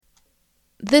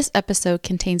This episode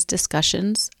contains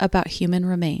discussions about human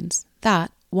remains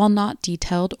that, while not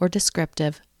detailed or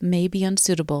descriptive, may be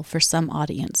unsuitable for some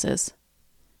audiences.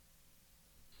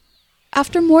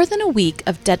 After more than a week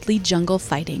of deadly jungle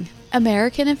fighting,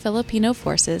 American and Filipino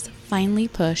forces finally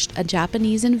pushed a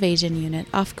Japanese invasion unit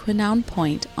off Quinaon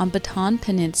Point on Bataan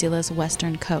Peninsula's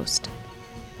western coast.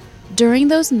 During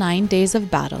those 9 days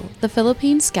of battle, the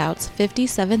Philippine Scouts'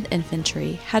 57th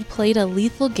Infantry had played a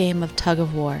lethal game of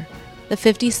tug-of-war, the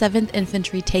 57th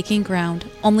Infantry taking ground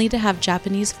only to have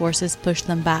Japanese forces push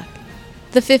them back.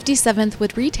 The 57th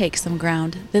would retake some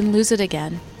ground, then lose it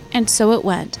again, and so it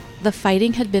went. The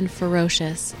fighting had been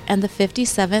ferocious, and the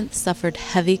 57th suffered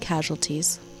heavy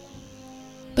casualties.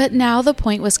 But now the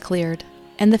point was cleared,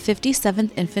 and the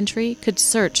 57th Infantry could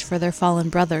search for their fallen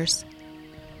brothers.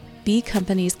 B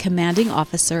Company's commanding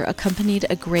officer accompanied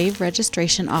a grave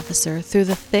registration officer through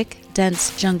the thick,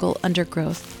 dense jungle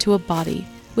undergrowth to a body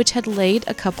which had laid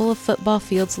a couple of football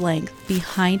fields' length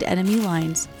behind enemy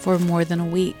lines for more than a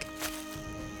week.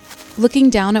 Looking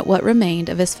down at what remained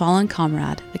of his fallen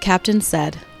comrade, the captain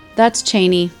said, "That's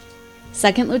Cheney.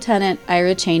 Second Lieutenant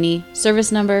Ira Cheney, service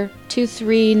number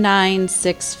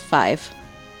 23965.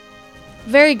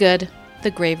 "Very good,"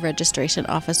 the grave registration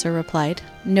officer replied,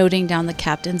 noting down the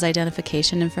captain's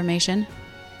identification information.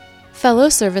 Fellow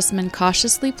servicemen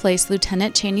cautiously placed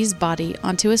Lieutenant Cheney's body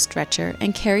onto a stretcher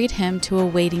and carried him to a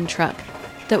waiting truck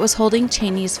that was holding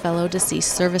Cheney's fellow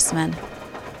deceased servicemen.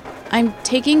 "I'm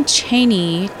taking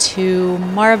Cheney to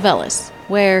Mariveles,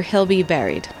 where he'll be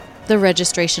buried," the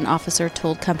registration officer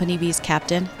told Company B's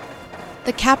captain.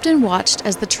 The captain watched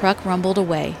as the truck rumbled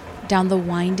away down the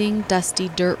winding, dusty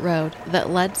dirt road that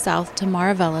led south to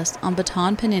Mariveles on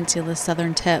Bataan Peninsula's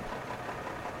southern tip.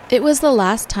 It was the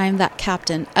last time that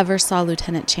captain ever saw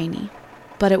Lieutenant Cheney,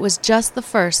 but it was just the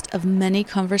first of many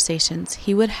conversations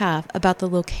he would have about the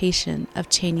location of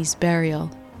Cheney's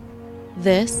burial.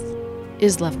 This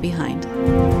is Left Behind.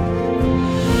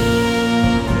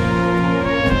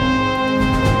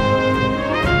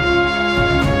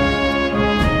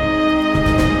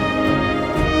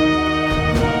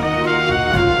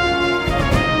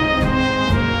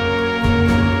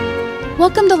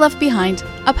 Welcome to Left Behind,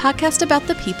 a podcast about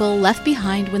the people left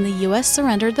behind when the U.S.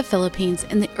 surrendered the Philippines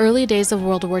in the early days of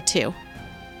World War II.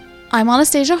 I'm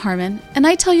Anastasia Harmon, and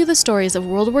I tell you the stories of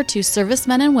World War II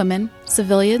servicemen and women,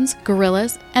 civilians,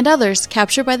 guerrillas, and others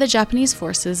captured by the Japanese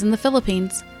forces in the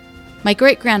Philippines. My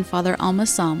great-grandfather,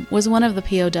 Al-Massam, was one of the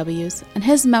POWs, and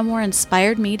his memoir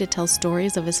inspired me to tell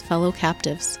stories of his fellow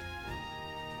captives.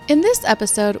 In this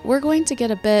episode, we're going to get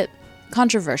a bit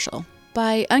controversial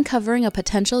by uncovering a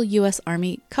potential U.S.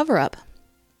 Army cover-up.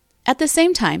 At the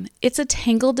same time, it's a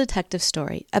tangled detective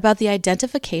story about the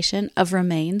identification of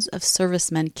remains of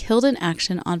servicemen killed in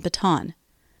action on Bataan,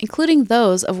 including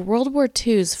those of World War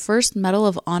II's first Medal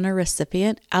of Honor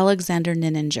recipient Alexander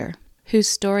Nininger, whose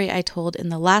story I told in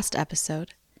the last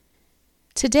episode.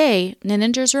 Today,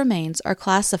 Nininger's remains are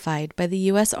classified by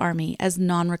the U.S. Army as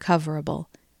non-recoverable,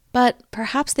 but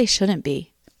perhaps they shouldn't be.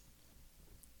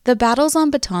 The battles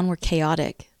on Bataan were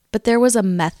chaotic, but there was a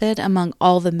method among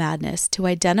all the madness to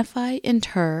identify,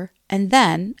 inter, and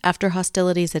then, after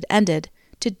hostilities had ended,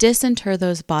 to disinter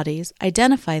those bodies,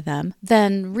 identify them,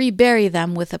 then rebury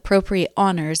them with appropriate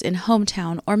honors in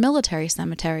hometown or military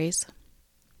cemeteries.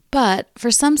 But for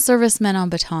some servicemen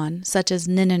on Bataan, such as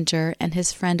Nininger and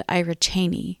his friend Ira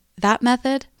Cheney, that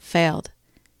method failed.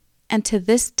 And to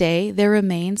this day, their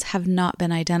remains have not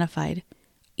been identified,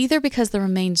 either because the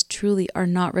remains truly are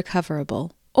not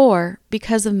recoverable, or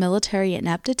because of military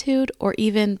ineptitude, or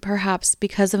even, perhaps,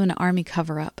 because of an army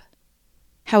cover-up.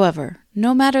 However,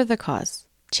 no matter the cause,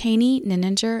 Cheney,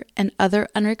 Nininger, and other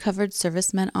unrecovered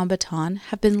servicemen on Bataan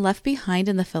have been left behind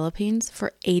in the Philippines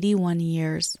for 81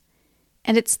 years,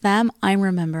 and it's them I'm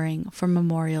remembering for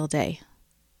Memorial Day.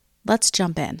 Let's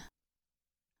jump in.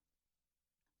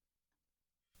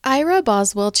 Ira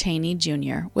Boswell Cheney,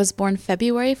 Jr. was born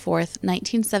February 4,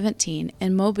 1917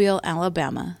 in Mobile,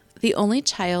 Alabama, the only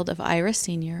child of Ira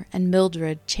Sr. and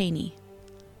Mildred Cheney.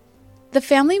 The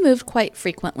family moved quite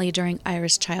frequently during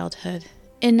Ira's childhood.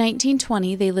 In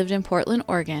 1920, they lived in Portland,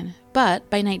 Oregon, but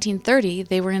by 1930,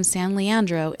 they were in San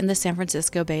Leandro in the San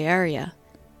Francisco Bay Area.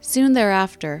 Soon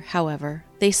thereafter, however,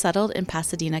 they settled in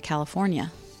Pasadena,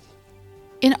 California.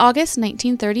 In August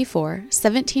 1934,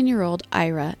 17-year-old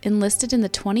Ira enlisted in the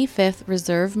 25th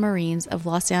Reserve Marines of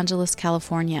Los Angeles,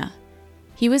 California.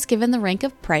 He was given the rank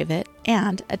of private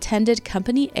and attended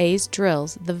Company A's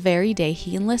drills the very day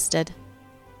he enlisted.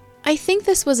 I think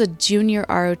this was a junior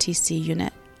ROTC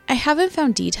unit. I haven't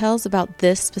found details about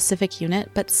this specific unit,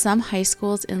 but some high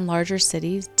schools in larger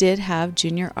cities did have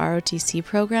junior ROTC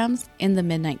programs in the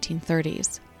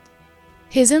mid-1930s.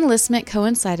 His enlistment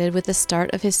coincided with the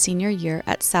start of his senior year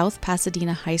at South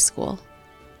Pasadena High School.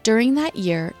 During that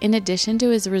year, in addition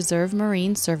to his Reserve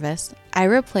Marine service,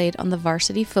 Ira played on the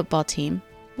varsity football team,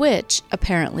 which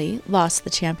apparently lost the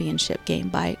championship game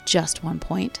by just 1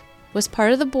 point, was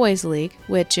part of the Boys League,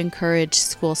 which encouraged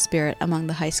school spirit among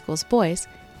the high school's boys,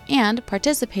 and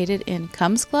participated in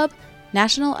Cums Club,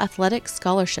 National Athletic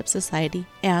Scholarship Society,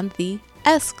 and the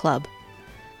S Club,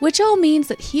 which all means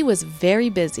that he was very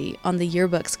busy on the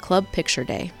yearbook's club picture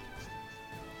day.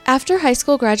 After high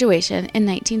school graduation in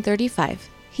 1935,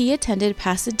 he attended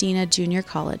Pasadena Junior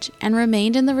College and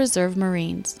remained in the Reserve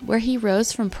Marines, where he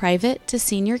rose from private to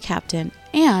senior captain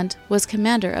and was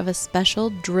commander of a special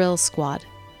drill squad.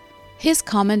 His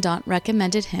commandant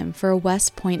recommended him for a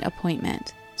West Point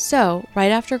appointment. So,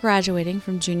 right after graduating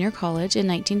from junior college in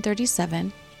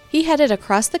 1937, he headed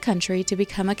across the country to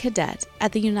become a cadet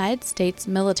at the United States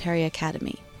Military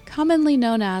Academy, commonly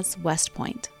known as West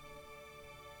Point.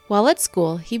 While at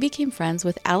school, he became friends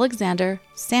with Alexander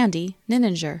 "Sandy"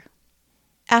 Nininger.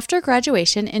 After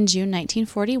graduation in June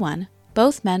 1941,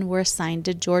 both men were assigned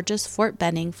to Georgia's Fort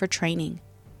Benning for training.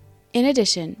 In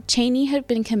addition, Cheney had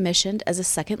been commissioned as a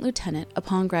second lieutenant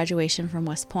upon graduation from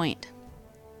West Point.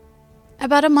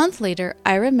 About a month later,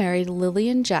 Ira married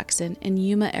Lillian Jackson in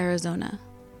Yuma, Arizona.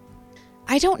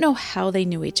 I don't know how they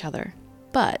knew each other,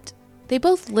 but they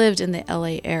both lived in the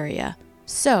LA area,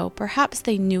 so perhaps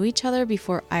they knew each other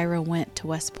before Ira went to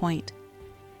West Point.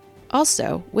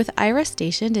 Also, with Ira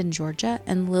stationed in Georgia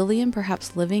and Lillian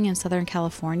perhaps living in Southern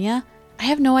California, I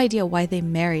have no idea why they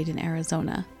married in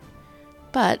Arizona.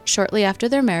 But shortly after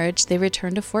their marriage, they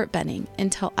returned to Fort Benning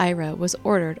until Ira was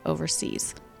ordered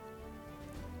overseas.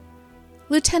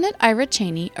 Lieutenant Ira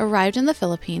Cheney arrived in the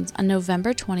Philippines on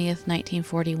November 20,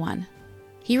 1941.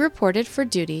 He reported for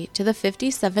duty to the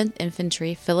 57th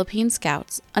Infantry Philippine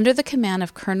Scouts under the command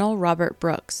of Colonel Robert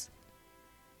Brooks.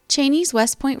 Cheney's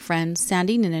West Point friend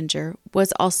Sandy Nininger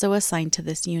was also assigned to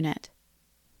this unit.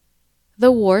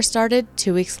 The war started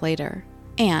 2 weeks later,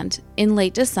 and in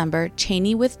late December,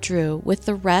 Cheney withdrew with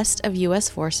the rest of U.S.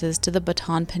 forces to the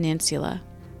Bataan Peninsula.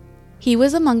 He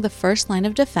was among the first line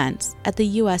of defense at the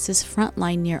U.S.'s front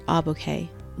line near Abu Qay,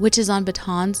 which is on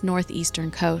Bataan's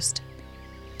northeastern coast.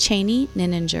 Cheney,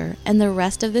 Nininger, and the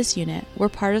rest of this unit were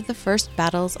part of the first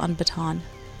battles on Bataan.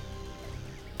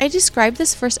 I described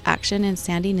this first action in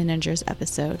Sandy Nininger's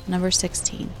episode, number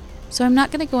 16, so I'm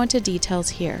not going to go into details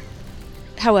here.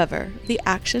 However, the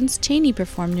actions Cheney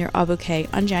performed near Abu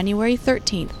Qay on January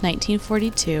 13,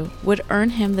 1942 would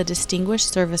earn him the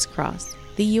Distinguished Service Cross,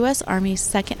 the U.S. Army's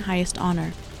second highest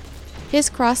honor. His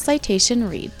cross citation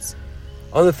reads,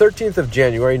 On the 13th of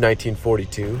January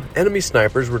 1942, enemy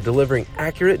snipers were delivering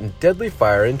accurate and deadly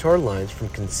fire into our lines from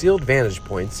concealed vantage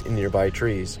points in nearby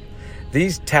trees.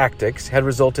 These tactics had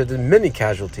resulted in many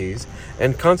casualties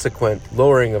and consequent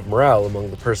lowering of morale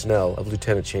among the personnel of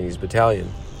Lieutenant Cheney's battalion.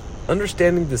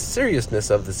 Understanding the seriousness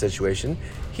of the situation,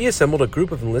 he assembled a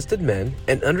group of enlisted men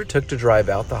and undertook to drive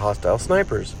out the hostile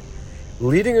snipers.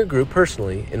 Leading a group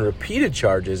personally in repeated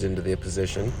charges into the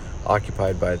position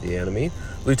occupied by the enemy,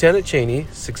 Lieutenant Cheney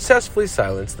successfully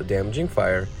silenced the damaging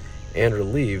fire and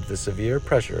relieved the severe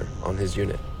pressure on his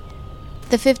unit.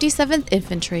 The 57th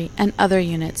Infantry and other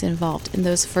units involved in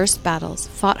those first battles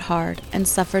fought hard and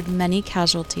suffered many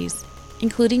casualties,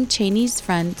 including Cheney's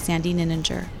friend Sandy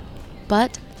Nininger.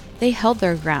 But they held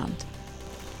their ground.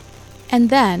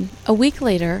 And then, a week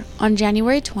later, on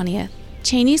January 20th,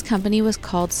 Cheney's company was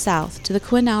called south to the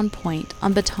Quinao Point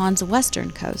on Bataan's western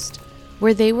coast,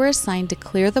 where they were assigned to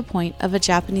clear the point of a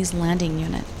Japanese landing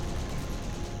unit.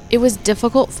 It was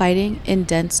difficult fighting in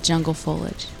dense jungle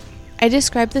foliage. I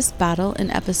described this battle in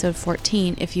episode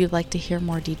 14 if you'd like to hear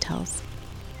more details.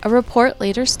 A report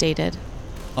later stated,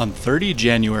 On 30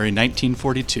 January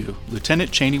 1942,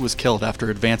 Lieutenant Cheney was killed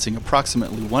after advancing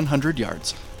approximately 100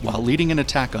 yards while leading an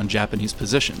attack on Japanese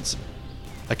positions.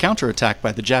 A counterattack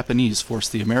by the Japanese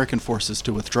forced the American forces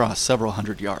to withdraw several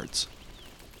hundred yards.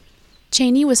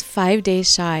 Cheney was 5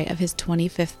 days shy of his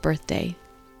 25th birthday.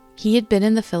 He had been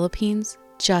in the Philippines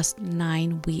just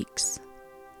 9 weeks.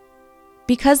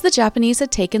 Because the Japanese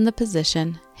had taken the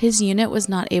position, his unit was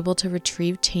not able to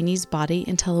retrieve Cheney's body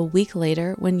until a week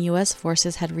later when U.S.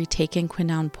 forces had retaken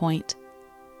Quinao Point.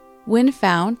 When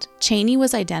found, Cheney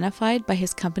was identified by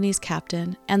his company's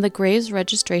captain, and the grave's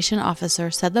registration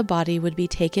officer said the body would be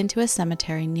taken to a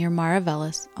cemetery near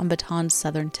Mariveles on Bataan's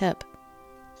southern tip.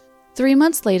 3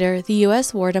 months later, the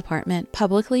U.S. War Department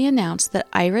publicly announced that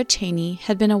Ira Cheney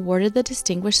had been awarded the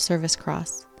Distinguished Service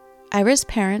Cross. Ira's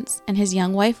parents and his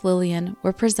young wife Lillian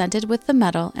were presented with the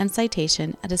medal and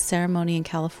citation at a ceremony in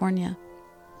California.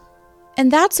 And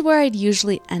that's where I'd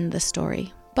usually end the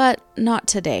story, but not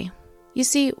today. You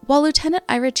see, while Lieutenant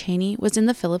Ira Cheney was in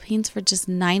the Philippines for just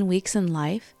 9 weeks in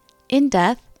life, in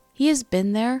death, he has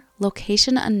been there,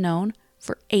 location unknown,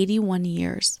 for 81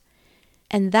 years.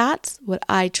 And that's what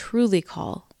I truly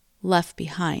call left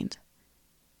behind.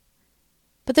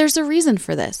 But there's a reason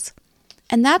for this,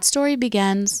 and that story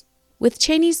begins with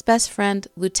Cheney's best friend,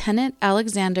 Lieutenant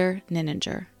Alexander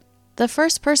Nininger, the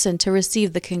first person to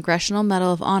receive the Congressional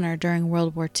Medal of Honor during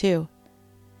World War II,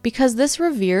 because this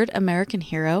revered American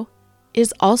hero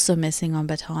is also missing on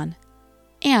Bataan.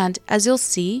 And, as you'll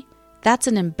see, that's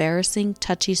an embarrassing,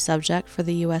 touchy subject for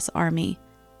the U.S. Army,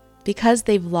 because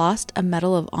they've lost a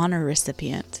Medal of Honor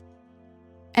recipient.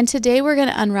 And today we're going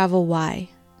to unravel why.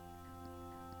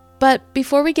 But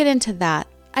before we get into that,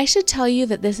 I should tell you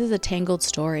that this is a tangled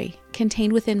story,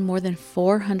 contained within more than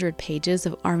 400 pages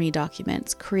of Army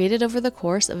documents created over the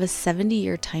course of a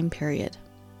 70-year time period.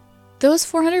 Those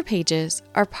 400 pages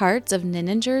are parts of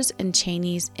Nininger's and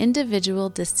Cheney's individual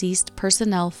deceased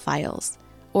personnel files,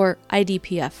 or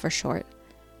IDPF for short.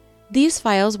 These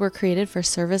files were created for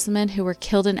servicemen who were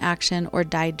killed in action or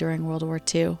died during World War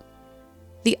II.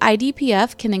 The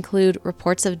IDPF can include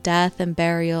reports of death and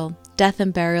burial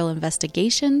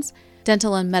investigations,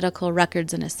 dental and medical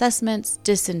records and assessments,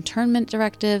 disinterment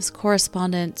directives,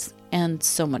 correspondence, and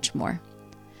so much more.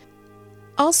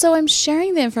 Also, I'm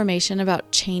sharing the information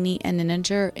about Cheney and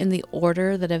Nininger in the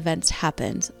order that events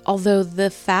happened, although the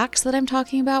facts that I'm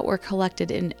talking about were collected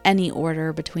in any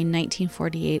order between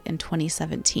 1948 and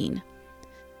 2017.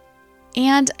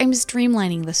 And I'm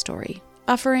streamlining the story,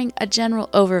 offering a general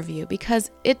overview because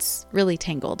it's really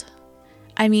tangled.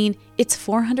 I mean, it's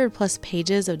 400 plus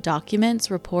pages of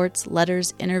documents, reports,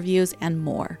 letters, interviews, and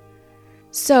more.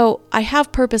 So I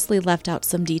have purposely left out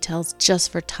some details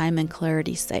just for time and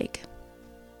clarity's sake.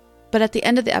 But at the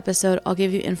end of the episode, I'll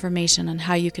give you information on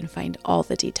how you can find all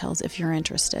the details if you're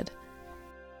interested.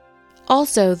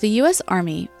 Also, the U.S.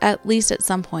 Army, at least at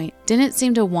some point, didn't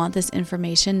seem to want this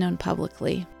information known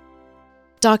publicly.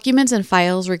 Documents and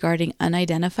files regarding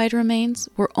unidentified remains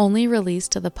were only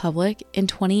released to the public in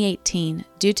 2018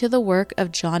 due to the work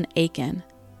of John Aiken,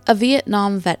 a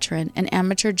Vietnam veteran and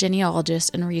amateur genealogist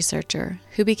and researcher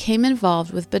who became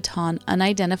involved with Bataan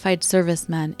unidentified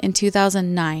servicemen in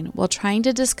 2009 while trying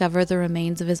to discover the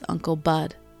remains of his uncle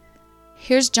Bud.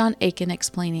 Here's John Aiken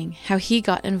explaining how he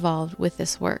got involved with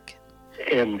this work.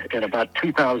 In about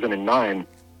 2009,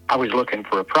 I was looking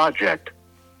for a project.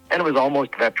 And it was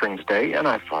almost Veterans Day, and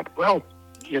I thought, well,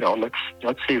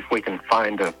 let's see if we can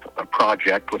find a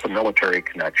project with a military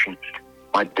connection.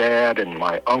 My dad and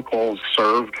my uncles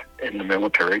served in the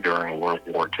military during World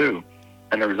War II,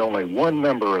 and there was only one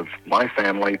member of my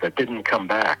family that didn't come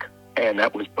back, and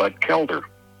that was Bud Kelder.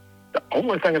 The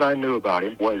only thing that I knew about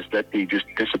him was that he just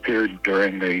disappeared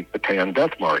during the Bataan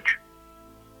Death March.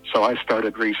 So I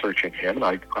started researching him,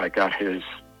 and I got his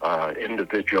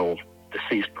individual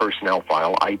deceased personnel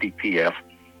file, IDPF,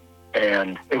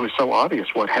 and it was so obvious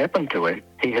what happened to him.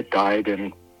 He had died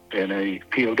in a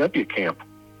POW camp,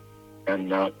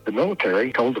 and the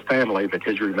military told the family that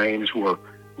his remains were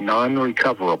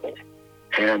non-recoverable,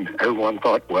 and everyone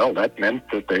thought, well, that meant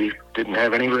that they didn't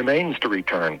have any remains to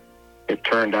return. It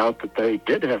turned out that they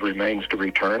did have remains to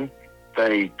return.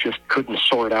 They just couldn't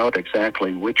sort out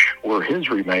exactly which were his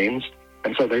remains,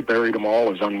 and so they buried them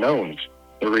all as unknowns.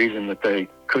 The reason that they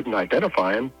couldn't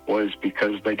identify him was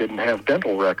because they didn't have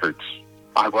dental records.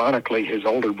 Ironically, his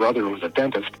older brother was a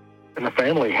dentist, and the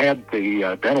family had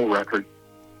the dental record.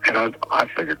 And I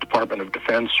figured Department of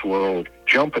Defense will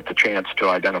jump at the chance to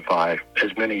identify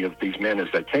as many of these men as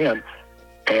they can,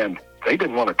 and they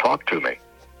didn't want to talk to me.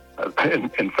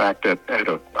 In fact, at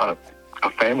a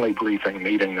family briefing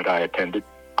meeting that I attended,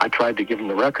 I tried to give them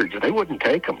the records, and they wouldn't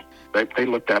take them. They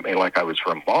looked at me like I was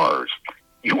from Mars.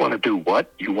 You want to do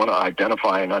what? You want to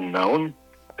identify an unknown?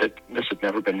 This had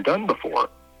never been done before.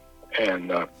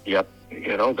 And yet,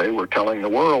 they were telling the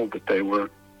world that they were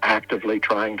actively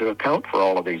trying to account for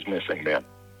all of these missing men.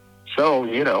 So,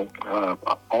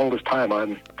 all this time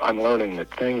I'm learning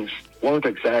that things weren't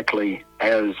exactly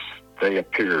as they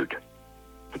appeared.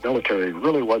 The military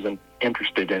really wasn't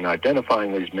interested in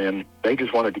identifying these men. They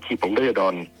just wanted to keep a lid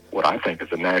on what I think is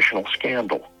a national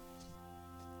scandal.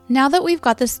 Now that we've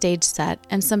got the stage set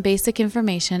and some basic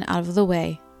information out of the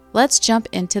way, let's jump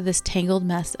into this tangled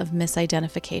mess of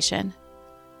misidentification.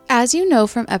 As you know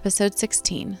from episode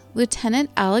 16, Lieutenant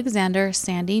Alexander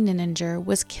Sandy Nininger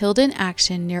was killed in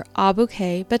action near Abu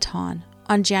Khay, Bataan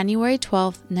on January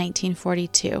 12,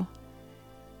 1942.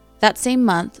 That same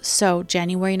month, so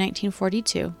January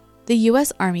 1942, the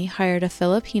U.S. Army hired a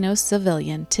Filipino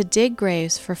civilian to dig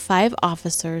graves for 5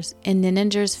 officers in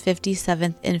Nininger's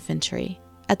 57th Infantry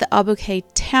at the Abuque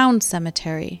Town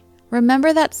Cemetery.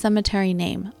 Remember that cemetery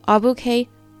name, Abuque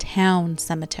Town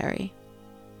Cemetery.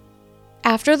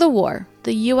 After the war,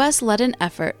 the U.S. led an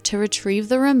effort to retrieve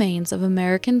the remains of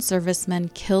American servicemen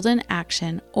killed in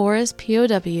action or as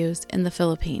POWs in the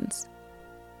Philippines.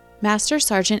 Master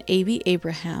Sergeant A.B.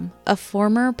 Abraham, a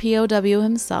former POW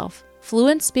himself,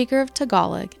 fluent speaker of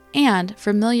Tagalog, and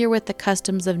familiar with the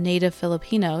customs of native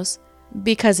Filipinos,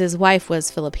 because his wife was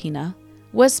Filipina,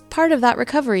 was part of that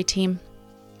recovery team.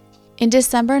 In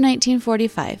December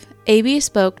 1945, A.B.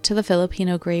 spoke to the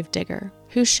Filipino gravedigger,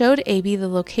 who showed A.B. the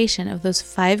location of those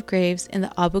 5 graves in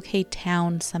the Abuque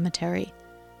Town Cemetery.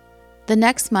 The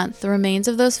next month, the remains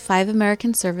of those 5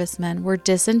 American servicemen were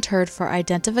disinterred for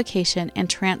identification and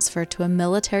transferred to a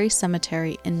military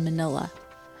cemetery in Manila.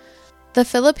 The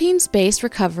Philippines-based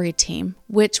recovery team,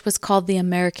 which was called the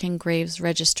American Graves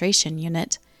Registration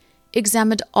Unit,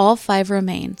 examined all 5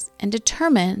 remains and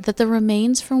determined that the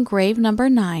remains from grave number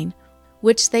 9,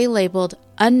 which they labeled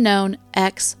Unknown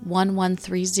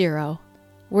X1130,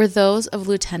 were those of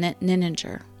Lieutenant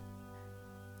Nininger.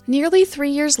 Nearly 3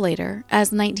 years later,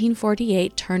 as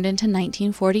 1948 turned into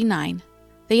 1949,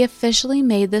 they officially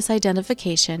made this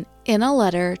identification in a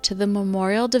letter to the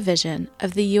Memorial Division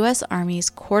of the U.S. Army's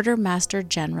Quartermaster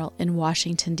General in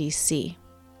Washington, D.C.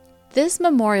 This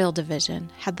Memorial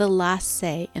Division had the last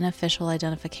say in official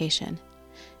identification,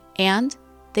 and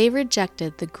they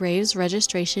rejected the Graves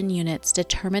Registration Unit's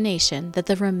determination that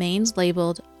the remains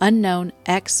labeled Unknown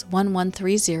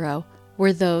X1130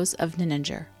 were those of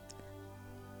Nininger.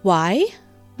 Why?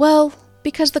 Well,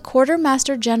 because the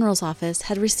Quartermaster General's office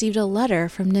had received a letter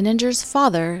from Nininger's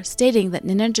father stating that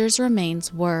Nininger's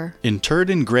remains were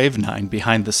interred in grave 9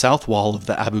 behind the south wall of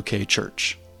the Abuque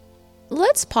Church.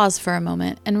 Let's pause for a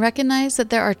moment and recognize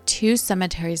that there are 2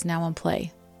 cemeteries now in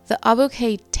play. The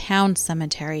Abuque Town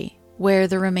Cemetery, where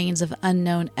the remains of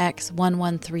Unknown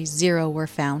X1130 were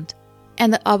found,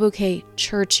 and the Abuque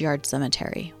Churchyard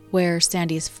Cemetery, where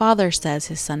Sandy's father says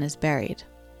his son is buried.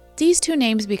 These 2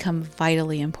 names become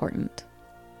vitally important.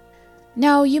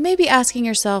 Now, you may be asking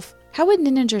yourself, how would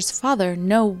Nininger's father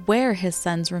know where his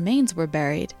son's remains were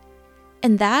buried?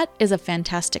 And that is a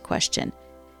fantastic question.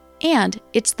 And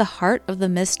it's the heart of the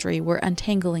mystery we're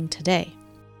untangling today.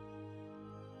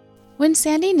 When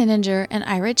Sandy Nininger and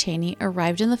Ira Cheney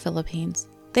arrived in the Philippines,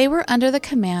 they were under the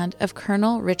command of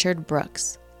Colonel Richard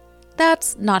Brooks.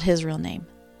 That's not his real name.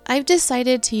 I've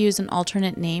decided to use an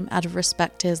alternate name out of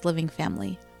respect to his living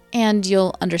family, and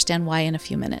you'll understand why in a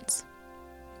few minutes.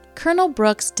 Colonel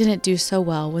Brooks didn't do so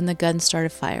well when the guns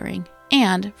started firing,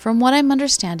 and, from what I'm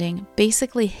understanding,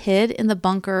 basically hid in the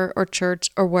bunker or church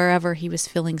or wherever he was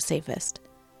feeling safest.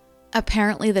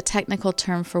 Apparently, the technical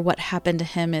term for what happened to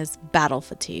him is battle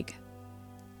fatigue.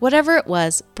 Whatever it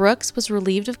was, Brooks was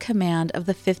relieved of command of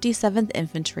the 57th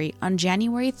Infantry on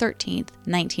January 13,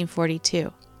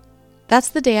 1942. That's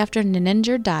the day after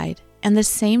Nininger died, and the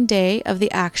same day of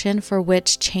the action for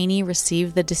which Cheney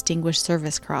received the Distinguished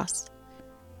Service Cross.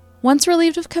 Once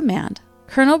relieved of command,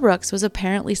 Colonel Brooks was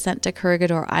apparently sent to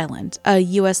Corregidor Island, a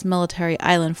U.S. military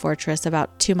island fortress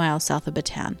about 2 miles south of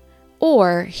Bataan.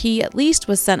 Or he at least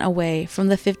was sent away from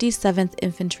the 57th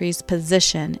Infantry's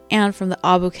position and from the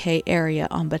Abuque area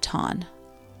on Bataan.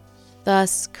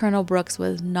 Thus, Colonel Brooks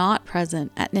was not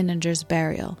present at Nininger's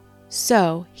burial,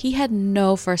 so he had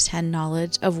no first-hand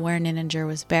knowledge of where Nininger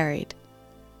was buried.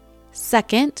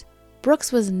 Second,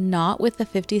 Brooks was not with the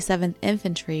 57th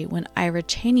Infantry when Ira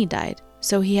Cheney died,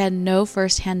 so he had no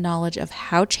first-hand knowledge of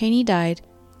how Cheney died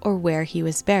or where he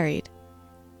was buried.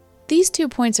 These 2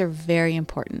 points are very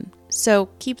important, so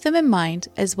keep them in mind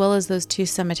as well as those 2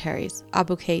 cemeteries,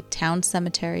 Abuque Town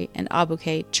Cemetery and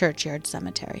Abuque Churchyard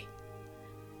Cemetery.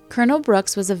 Colonel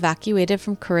Brooks was evacuated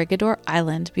from Corregidor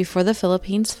Island before the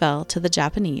Philippines fell to the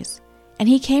Japanese, and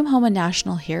he came home a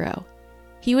national hero.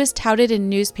 He was touted in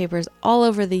newspapers all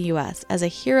over the U.S. as a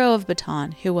hero of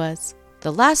Bataan who was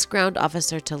the last ground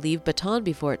officer to leave Bataan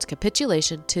before its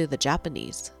capitulation to the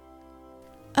Japanese.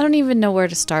 I don't even know where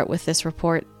to start with this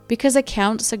report, because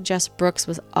accounts suggest Brooks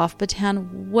was off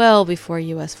Bataan well before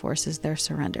U.S. forces there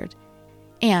surrendered.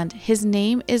 And his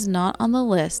name is not on the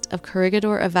list of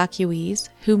Corregidor evacuees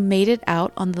who made it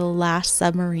out on the last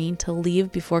submarine to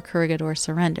leave before Corregidor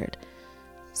surrendered.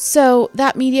 So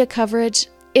that media coverage,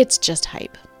 it's just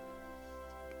hype.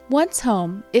 Once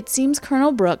home, it seems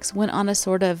Colonel Brooks went on a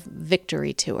sort of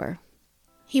victory tour.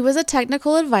 He was a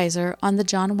technical advisor on the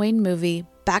John Wayne movie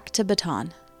Back to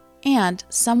Bataan. And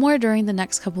somewhere during the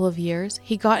next couple of years,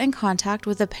 he got in contact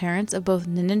with the parents of both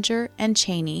Nininger and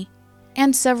Cheney,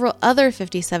 and several other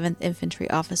 57th Infantry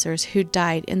officers who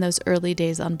died in those early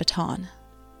days on Bataan.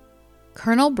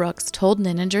 Colonel Brooks told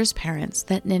Nininger's parents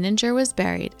that Nininger was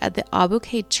buried at the Abu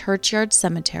Qay Churchyard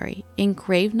Cemetery in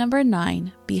grave number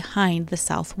 9 behind the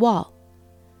south wall.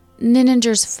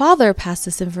 Nininger's father passed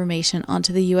this information on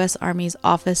to the U.S. Army's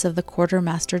Office of the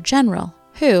Quartermaster General,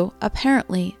 who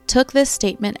apparently took this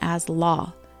statement as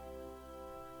law.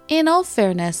 In all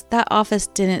fairness, that office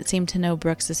didn't seem to know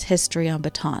Brooks's history on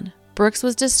Bataan. Brooks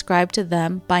was described to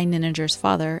them by Nininger's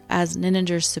father as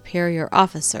Nininger's superior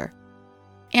officer,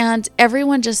 and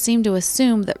everyone just seemed to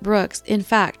assume that Brooks, in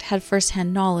fact, had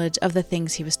first-hand knowledge of the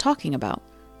things he was talking about.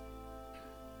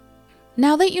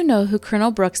 Now that you know who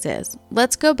Colonel Brooks is,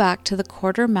 let's go back to the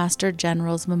Quartermaster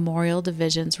General's Memorial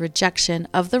Division's rejection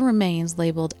of the remains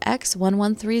labeled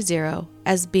X1130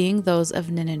 as being those of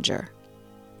Nininger.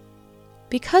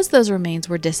 Because those remains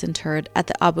were disinterred at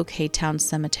the Abu Qay Town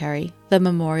Cemetery, the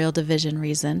Memorial Division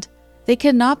reasoned, they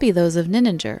could not be those of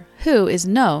Nininger, who is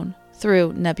known,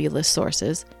 through nebulous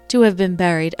sources, to have been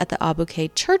buried at the Abu Qay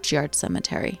Churchyard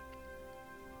Cemetery.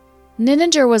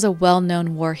 Nininger was a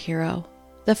well-known war hero,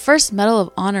 the first Medal of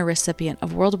Honor recipient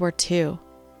of World War II.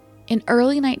 In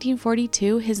early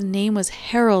 1942, his name was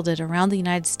heralded around the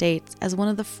United States as one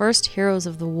of the first heroes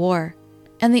of the war,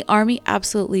 and the Army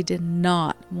absolutely did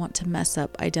not want to mess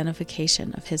up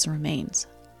identification of his remains.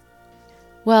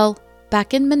 Well,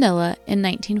 back in Manila in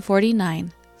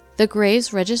 1949, the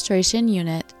Graves Registration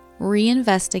Unit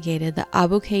reinvestigated the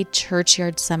Abu Qay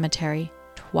Churchyard Cemetery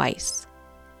twice.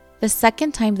 The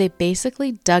second time, they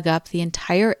basically dug up the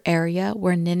entire area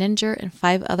where Nininger and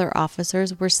 5 other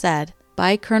officers were said,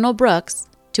 by Colonel Brooks,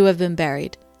 to have been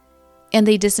buried, and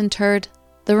they disinterred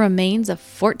the remains of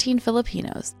 14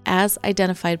 Filipinos, as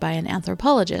identified by an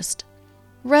anthropologist.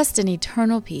 Rest in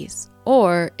eternal peace,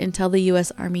 or until the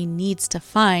U.S. Army needs to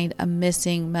find a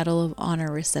missing Medal of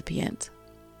Honor recipient.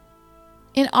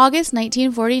 In August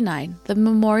 1949, the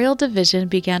Memorial Division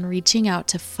began reaching out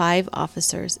to 5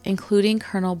 officers, including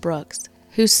Colonel Brooks,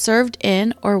 who served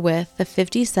in or with the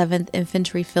 57th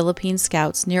Infantry Philippine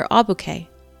Scouts near Abu Qay.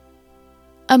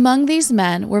 Among these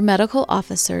men were medical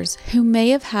officers who may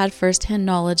have had first-hand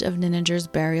knowledge of Nininger's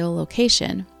burial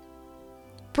location.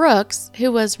 Brooks,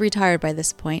 who was retired by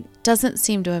this point, doesn't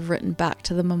seem to have written back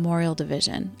to the Memorial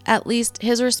Division. At least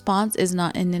his response is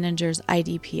not in Nininger's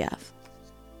IDPF.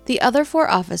 The other 4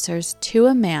 officers, to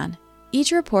a man,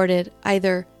 each reported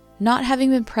either not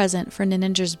having been present for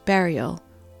Nininger's burial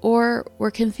or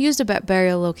were confused about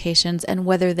burial locations and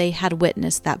whether they had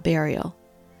witnessed that burial.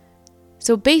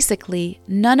 So basically,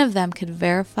 none of them could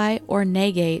verify or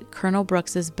negate Colonel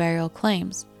Brooks's burial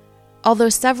claims, although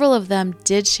several of them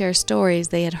did share stories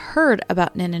they had heard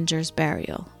about Nininger's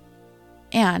burial.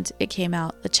 And it came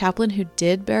out the chaplain who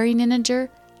did bury Nininger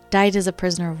died as a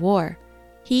prisoner of war.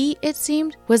 He, it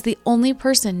seemed, was the only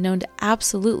person known to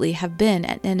absolutely have been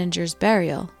at Nininger's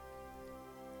burial.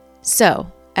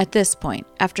 So, at this point,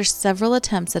 after several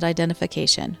attempts at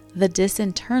identification, the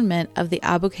disinterment of the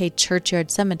Abu Qay Churchyard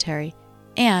Cemetery,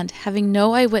 and having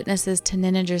no eyewitnesses to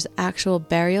Nininger's actual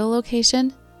burial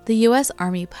location, the U.S.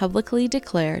 Army publicly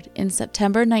declared in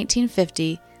September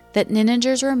 1950 that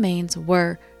Nininger's remains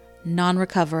were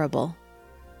non-recoverable.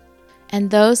 And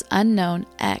those unknown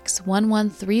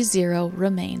X1130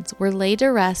 remains were laid to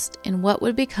rest in what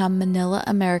would become Manila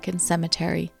American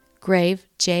Cemetery, grave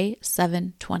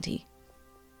J720.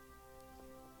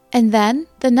 And then,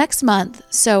 the next month,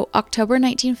 so October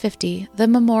 1950, the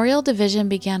Memorial Division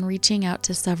began reaching out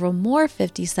to several more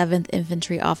 57th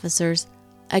Infantry officers,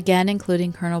 again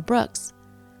including Colonel Brooks.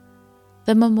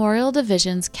 The Memorial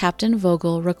Division's Captain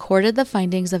Vogel recorded the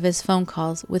findings of his phone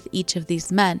calls with each of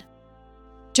these men.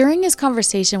 During his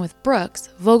conversation with Brooks,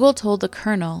 Vogel told the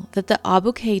colonel that the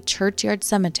Abu Qay Churchyard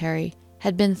Cemetery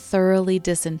had been thoroughly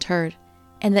disinterred,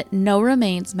 and that no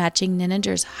remains matching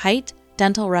Nininger's height,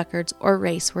 dental records, or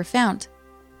race were found.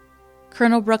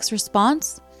 Colonel Brooks'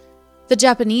 response? The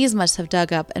Japanese must have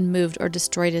dug up and moved or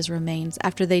destroyed his remains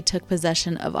after they took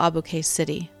possession of Abu Qay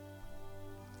City.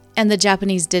 And the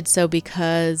Japanese did so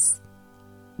because,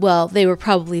 well, they were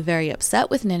probably very upset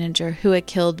with Nininger, who had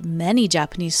killed many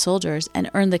Japanese soldiers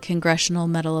and earned the Congressional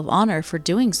Medal of Honor for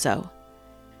doing so.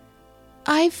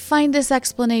 I find this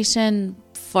explanation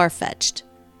far-fetched.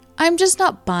 I'm just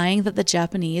not buying that the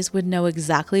Japanese would know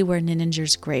exactly where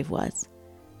Nininger's grave was.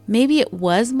 Maybe it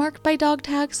was marked by dog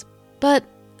tags, but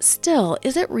still,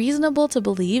 is it reasonable to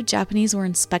believe Japanese were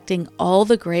inspecting all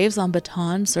the graves on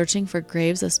Bataan, searching for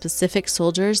graves of specific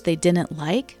soldiers they didn't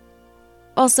like?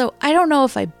 Also, I don't know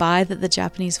if I buy that the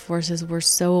Japanese forces were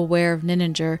so aware of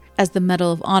Nininger as the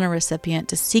Medal of Honor recipient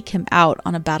to seek him out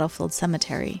on a battlefield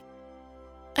cemetery.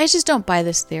 I just don't buy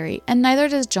this theory, and neither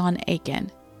does John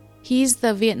Aiken. He's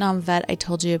the Vietnam vet I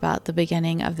told you about at the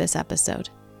beginning of this episode.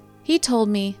 He told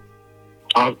me,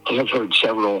 I've heard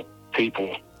several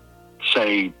people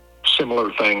say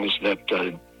similar things, that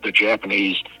the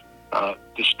Japanese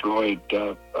destroyed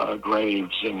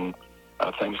graves and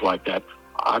things like that.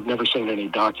 I've never seen any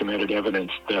documented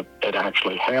evidence that it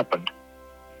actually happened.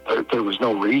 There was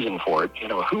no reason for it.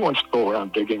 Who wants to go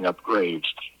around digging up graves?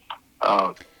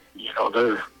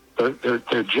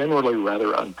 They're generally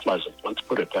rather unpleasant. Let's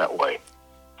put it that way.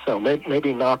 So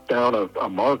maybe knock down a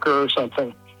marker or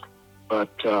something,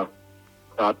 but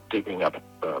not digging up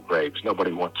graves.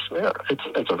 Nobody wants.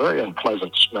 It's a very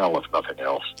unpleasant smell, if nothing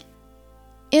else.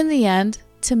 In the end,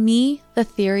 to me, the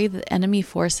theory that enemy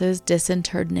forces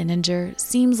disinterred Nininger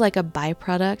seems like a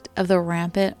byproduct of the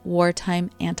rampant wartime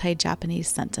anti-Japanese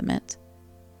sentiment.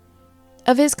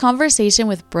 Of his conversation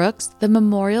with Brooks, the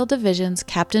Memorial Division's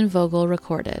Captain Vogel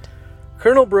recorded,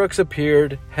 Colonel Brooks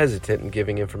appeared hesitant in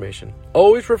giving information,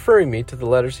 always referring me to the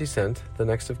letters he sent the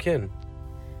next of kin.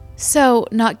 So,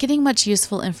 not getting much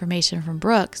useful information from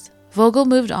Brooks, Vogel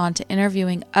moved on to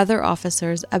interviewing other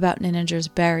officers about Nininger's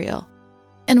burial.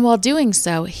 And while doing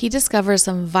so, he discovers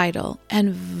some vital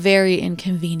and very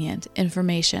inconvenient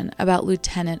information about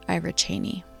Lieutenant Ira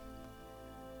Cheney.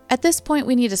 At this point,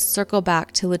 we need to circle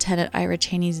back to Lieutenant Ira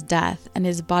Cheney's death and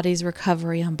his body's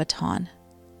recovery on Bataan.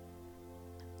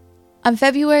 On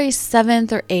February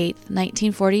 7th or 8th,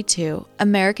 1942,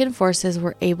 American forces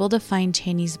were able to find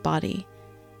Cheney's body.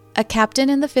 A captain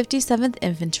in the 57th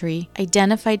Infantry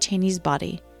identified Cheney's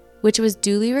body, which was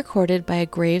duly recorded by a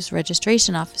graves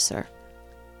registration officer.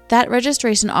 That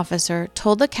registration officer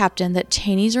told the captain that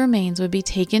Cheney's remains would be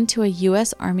taken to a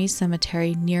U.S. Army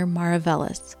cemetery near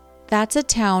Mariveles. That's a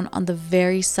town on the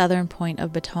very southern point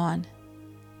of Bataan.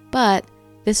 But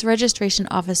this registration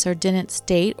officer didn't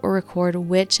state or record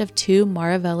which of two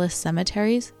Mariveles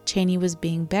cemeteries Cheney was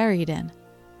being buried in.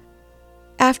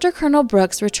 After Colonel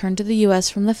Brooks returned to the U.S.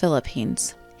 from the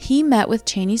Philippines, he met with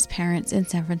Cheney's parents in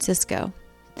San Francisco.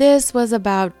 This was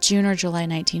about June or July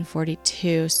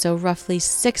 1942, so roughly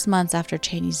 6 months after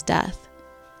Cheney's death.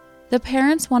 The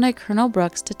parents wanted Colonel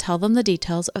Brooks to tell them the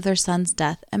details of their son's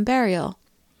death and burial,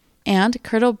 and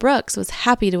Colonel Brooks was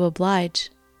happy to oblige.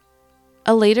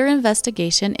 A later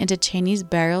investigation into Cheney's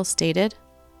burial stated,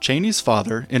 Cheney's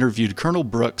father interviewed Colonel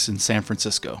Brooks in San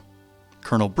Francisco.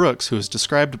 Colonel Brooks, who is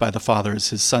described by the father as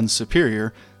his son's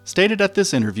superior, stated at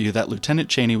this interview that Lieutenant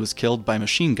Cheney was killed by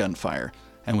machine gun fire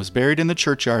and was buried in the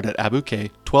churchyard at Abu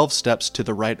Kay, 12 steps to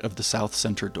the right of the south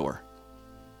center door.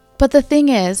 But the thing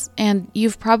is, and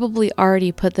you've probably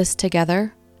already put this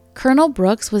together, Colonel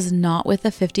Brooks was not with the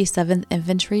 57th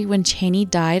Infantry when Cheney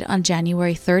died on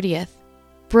January 30th.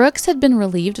 Brooks had been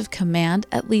relieved of command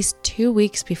at least 2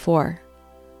 weeks before.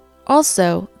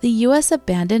 Also, the U.S.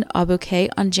 abandoned Abu Kay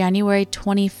on January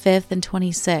 25th and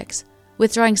 26th,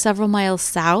 withdrawing several miles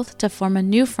south to form a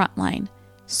new front line.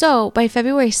 So, by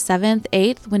February 7th,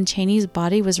 8th, when Cheney's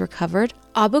body was recovered,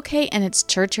 Abu Kay and its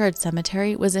churchyard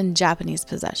cemetery was in Japanese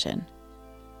possession.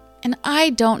 And I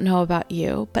don't know about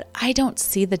you, but I don't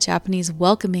see the Japanese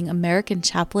welcoming American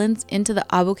chaplains into the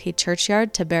Abu Kay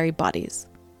churchyard to bury bodies.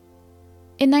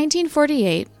 In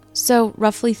 1948, so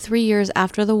roughly 3 years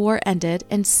after the war ended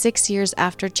and 6 years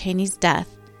after Cheney's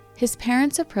death, his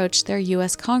parents approached their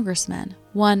U.S. congressman,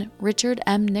 one Richard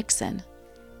M. Nixon.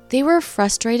 They were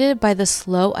frustrated by the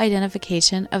slow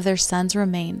identification of their son's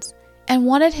remains and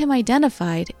wanted him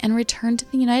identified and returned to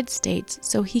the United States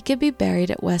so he could be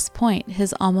buried at West Point,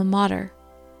 his alma mater.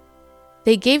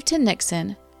 They gave to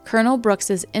Nixon Colonel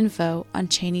Brooks's info on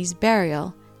Cheney's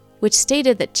burial, which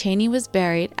stated that Cheney was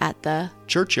buried at the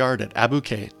churchyard at Abu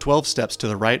Kay, 12 steps to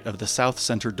the right of the south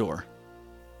center door.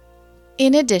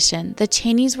 In addition, the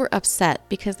Cheneys were upset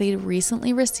because they had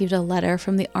recently received a letter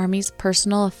from the Army's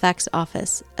Personal Effects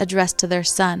Office addressed to their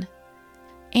son.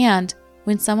 And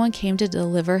when someone came to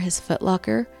deliver his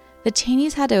footlocker, the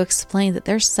Cheneys had to explain that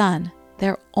their son,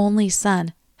 their only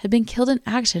son, had been killed in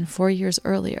action 4 years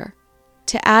earlier.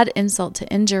 To add insult to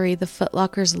injury, the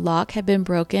footlocker's lock had been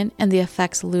broken and the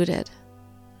effects looted.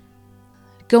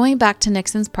 Going back to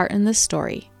Nixon's part in this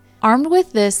story, armed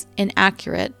with this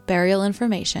inaccurate burial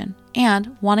information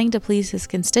and wanting to please his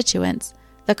constituents,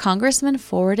 the congressman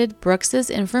forwarded Brooks's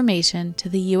information to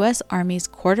the U.S. Army's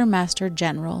Quartermaster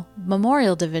General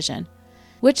Memorial Division,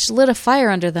 which lit a fire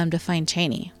under them to find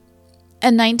Cheney.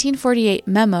 A 1948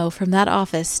 memo from that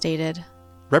office stated,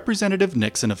 Representative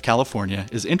Nixon of California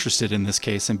is interested in this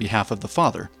case in behalf of the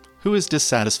father, who is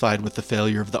dissatisfied with the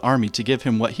failure of the Army to give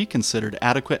him what he considered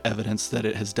adequate evidence that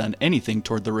it has done anything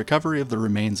toward the recovery of the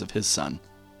remains of his son.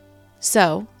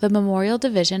 So, the Memorial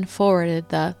Division forwarded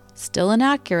the, still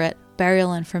inaccurate,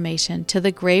 burial information to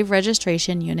the Grave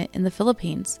Registration Unit in the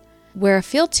Philippines, where a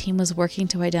field team was working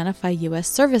to identify U.S.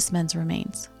 servicemen's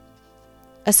remains.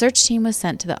 A search team was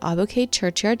sent to the Abu Khay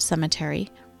Churchyard Cemetery,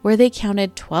 where they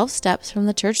counted 12 steps from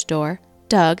the church door,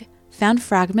 dug, found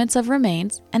fragments of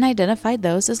remains, and identified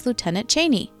those as Lieutenant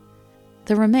Cheney.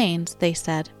 The remains, they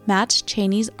said, matched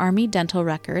Cheney's Army dental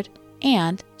record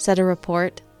and, said a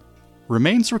report,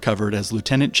 remains recovered as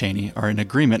Lieutenant Cheney are in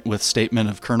agreement with statement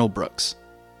of Colonel Brooks.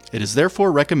 It is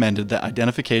therefore recommended that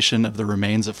identification of the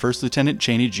remains of First Lieutenant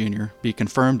Cheney Jr. be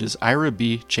confirmed as Ira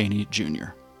B. Cheney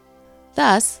Jr.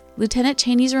 Thus, Lieutenant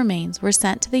Cheney's remains were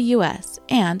sent to the U.S.,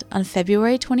 and on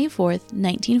February 24,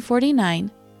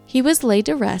 1949, he was laid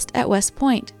to rest at West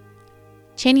Point.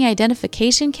 Cheney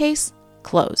identification case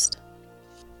closed.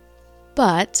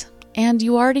 But, and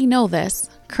you already know this,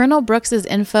 Colonel Brooks's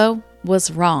info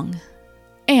was wrong.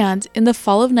 And in the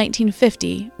fall of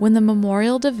 1950, when the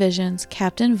Memorial Division's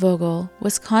Captain Vogel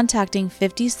was contacting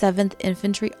 57th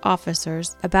Infantry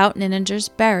officers about Nininger's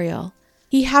burial,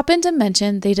 he happened to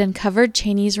mention they'd uncovered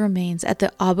Cheney's remains at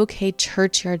the Abu Khay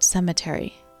Churchyard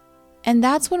Cemetery. And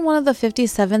that's when one of the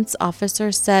 57th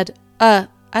officers said, I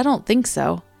don't think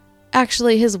so.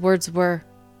 Actually, his words were,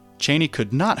 Cheney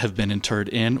could not have been interred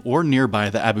in or nearby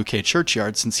the Abu Khay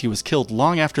churchyard since he was killed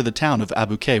long after the town of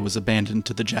Abu Khay was abandoned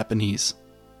to the Japanese.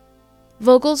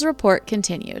 Vogel's report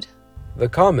continued. The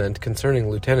comment concerning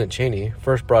Lieutenant Cheney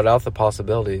first brought out the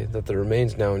possibility that the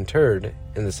remains now interred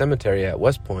in the cemetery at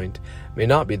West Point may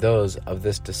not be those of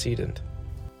this decedent.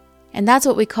 And that's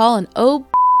what we call an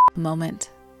moment.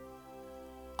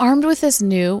 Armed with this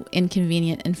new,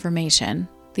 inconvenient information,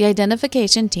 the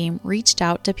identification team reached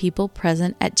out to people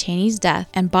present at Cheney's death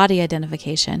and body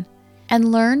identification,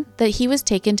 and learned that he was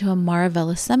taken to a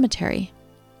Maravellis cemetery.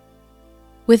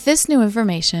 With this new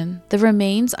information, the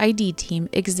remains ID team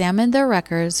examined their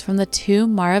records from the two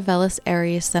Maravellis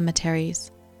area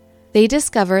cemeteries. They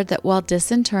discovered that while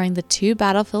disinterring the two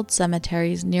battlefield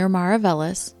cemeteries near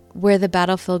Maravellis, where the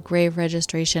battlefield grave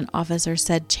registration officer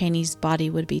said Cheney's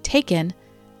body would be taken,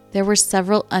 there were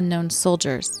several unknown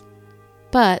soldiers.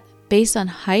 But, based on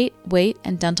height, weight,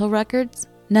 and dental records,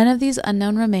 none of these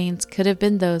unknown remains could have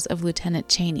been those of Lieutenant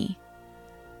Cheney.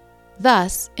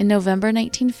 Thus, in November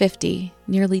 1950,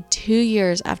 nearly 2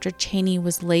 years after Cheney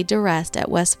was laid to rest at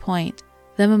West Point,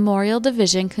 the Memorial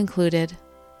Division concluded,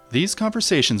 These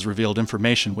conversations revealed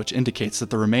information which indicates that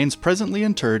the remains presently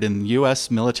interred in the U.S.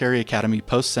 Military Academy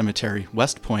Post Cemetery,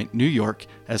 West Point, New York,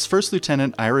 as First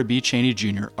Lieutenant Ira B. Cheney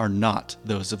Jr. are not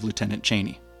those of Lieutenant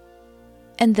Cheney.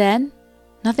 And then,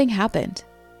 nothing happened.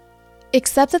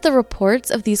 Except that the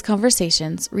reports of these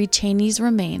conversations read Cheney's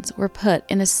remains were put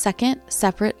in a second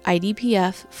separate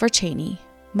IDPF for Cheney,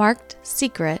 marked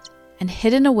secret, and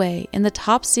hidden away in the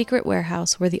top secret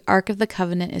warehouse where the Ark of the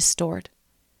Covenant is stored.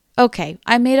 Okay,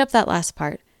 I made up that last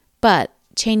part, but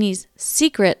Cheney's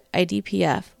secret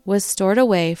IDPF was stored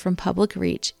away from public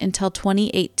reach until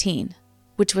 2018,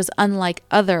 which was unlike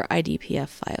other IDPF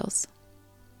files.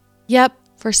 Yep.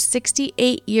 For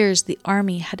 68 years, the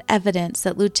Army had evidence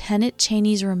that Lieutenant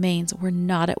Cheney's remains were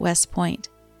not at West Point,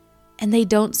 and they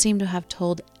don't seem to have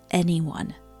told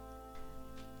anyone.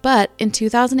 But in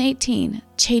 2018,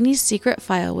 Cheney's secret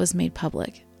file was made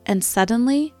public, and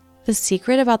suddenly, the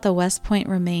secret about the West Point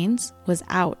remains was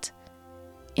out.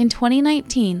 In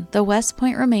 2019, the West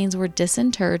Point remains were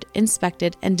disinterred,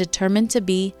 inspected, and determined to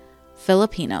be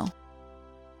Filipino.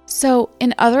 So,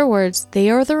 in other words, they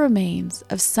are the remains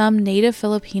of some native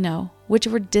Filipino, which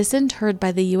were disinterred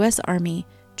by the U.S. Army,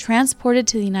 transported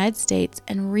to the United States,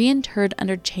 and reinterred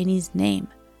under Cheney's name.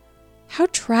 How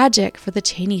tragic for the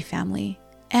Cheney family,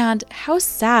 and how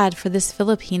sad for this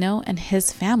Filipino and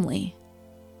his family.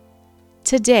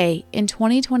 Today, in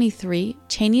 2023,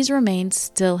 Cheney's remains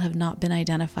still have not been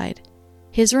identified.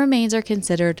 His remains are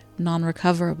considered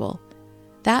non-recoverable.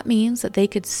 That means that they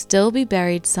could still be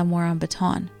buried somewhere on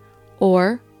Bataan,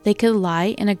 or they could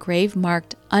lie in a grave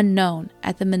marked unknown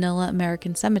at the Manila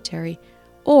American Cemetery,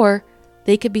 or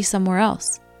they could be somewhere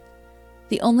else.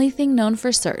 The only thing known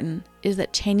for certain is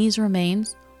that Cheney's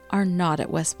remains are not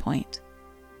at West Point.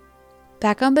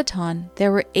 Back on Bataan,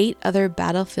 there were 8 other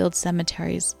battlefield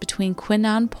cemeteries between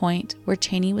Quinnan Point, where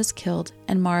Cheney was killed,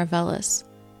 and Maravellis.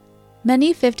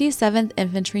 Many 57th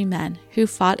Infantry men who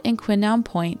fought in Quinnan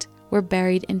Point were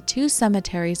buried in 2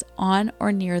 cemeteries on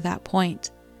or near that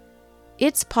point.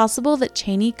 It's possible that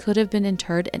Cheney could have been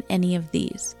interred in any of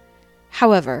these.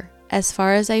 However, as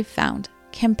far as I've found,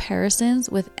 comparisons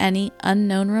with any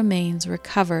unknown remains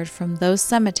recovered from those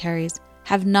cemeteries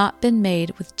have not been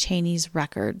made with Cheney's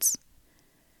records.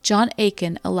 John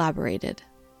Aiken elaborated.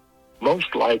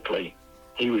 Most likely,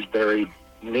 he was buried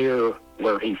near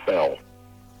where he fell,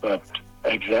 but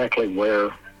exactly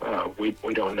where,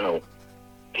 we don't know.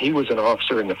 He was an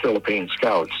officer in the Philippine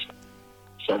Scouts,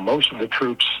 so most of the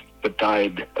troops that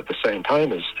died at the same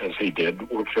time as he did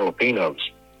were Filipinos.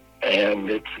 And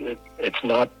it's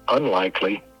not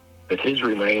unlikely that his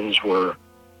remains were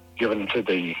given to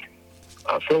the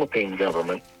Philippine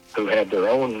government, who had their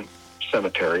own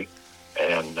cemetery,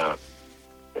 and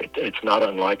it's not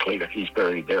unlikely that he's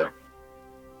buried there.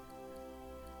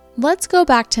 Let's go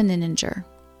back to Nininger.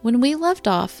 When we left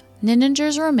off,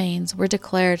 Nininger's remains were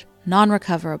declared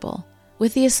non-recoverable,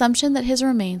 with the assumption that his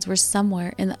remains were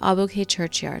somewhere in the Abuque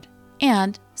churchyard,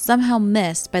 and somehow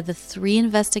missed by the 3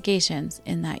 investigations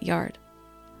in that yard.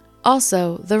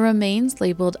 Also, the remains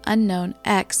labeled unknown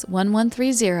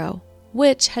X1130,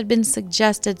 which had been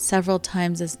suggested several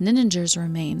times as Nininger's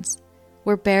remains,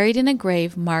 were buried in a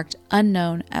grave marked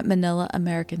unknown at Manila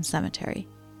American Cemetery.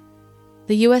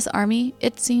 The U.S. Army,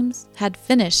 it seems, had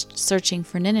finished searching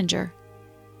for Nininger.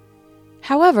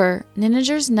 However,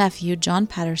 Nininger's nephew, John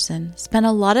Patterson, spent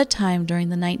a lot of time during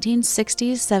the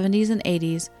 1960s, 70s, and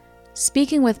 80s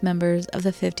speaking with members of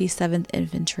the 57th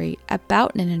Infantry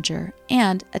about Nininger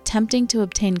and attempting to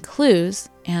obtain clues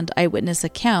and eyewitness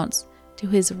accounts to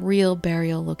his real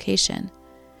burial location.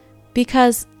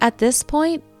 Because at this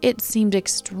point, it seemed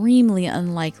extremely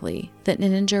unlikely that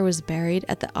Nininger was buried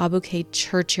at the Abuque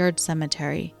Churchyard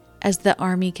Cemetery, as the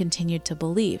Army continued to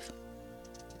believe.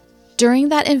 During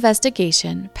that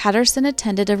investigation, Patterson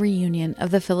attended a reunion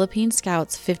of the Philippine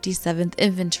Scouts 57th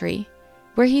Infantry,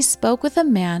 where he spoke with a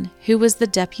man who was the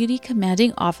deputy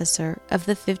commanding officer of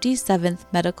the 57th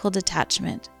Medical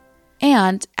Detachment,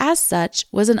 and, as such,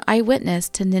 was an eyewitness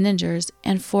to Nininger's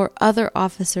and 4 other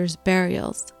officers'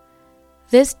 burials.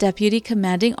 This deputy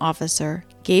commanding officer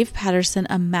gave Patterson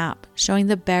a map showing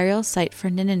the burial site for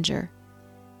Nininger,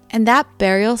 and that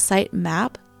burial site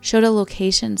map showed a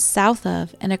location south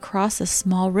of and across a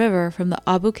small river from the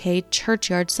Abuque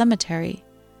Churchyard Cemetery.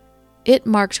 It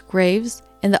marked graves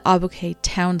in the Abuque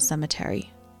Town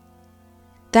Cemetery.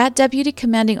 That deputy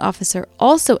commanding officer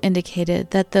also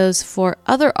indicated that those 4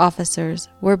 other officers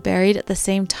were buried at the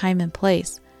same time and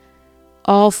place.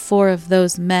 All 4 of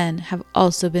those men have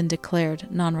also been declared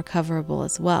non-recoverable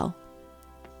as well.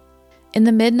 In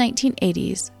the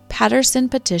mid-1980s, Patterson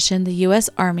petitioned the U.S.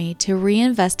 Army to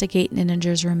reinvestigate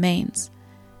Nininger's remains.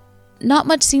 Not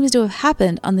much seems to have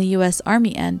happened on the U.S.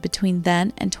 Army end between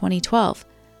then and 2012,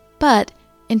 but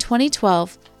in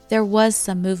 2012, there was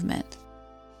some movement.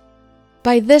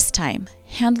 By this time,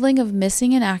 handling of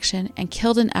missing in action and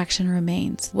killed in action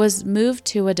remains was moved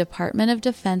to a Department of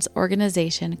Defense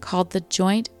organization called the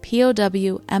Joint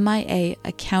POW MIA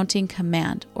Accounting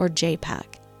Command, or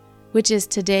JPAC, which is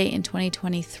today in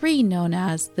 2023 known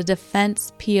as the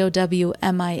Defense POW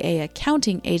MIA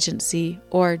Accounting Agency,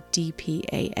 or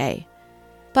DPAA.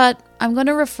 But I'm going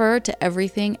to refer to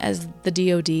everything as the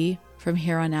DoD from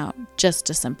here on out, just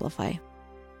to simplify.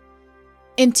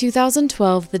 In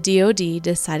 2012, the DoD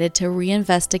decided to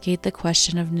reinvestigate the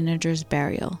question of Nininger's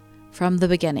burial from the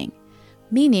beginning,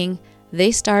 meaning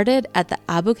they started at the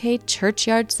Abuque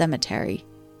Churchyard Cemetery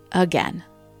again.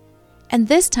 And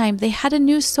this time they had a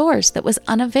new source that was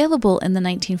unavailable in the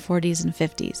 1940s and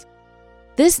 50s.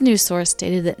 This new source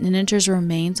stated that Nininger's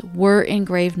remains were in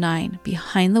Grave 9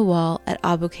 behind the wall at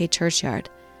Abuque Churchyard.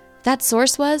 That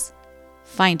source was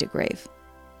Find a Grave.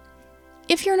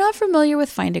 If you're not familiar with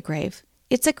Find a Grave,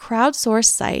 it's a crowdsourced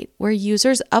site where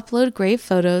users upload grave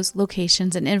photos,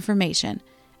 locations, and information,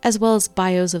 as well as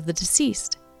bios of the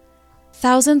deceased.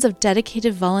 Thousands of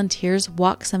dedicated volunteers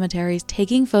walk cemeteries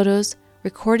taking photos,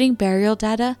 recording burial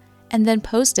data, and then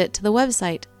post it to the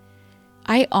website.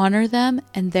 I honor them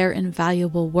and their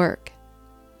invaluable work.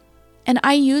 And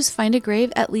I use Find a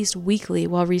Grave at least weekly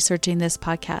while researching this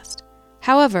podcast.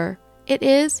 However, it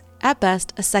is, at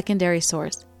best, a secondary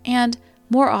source, and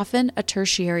more often a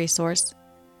tertiary source.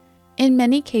 In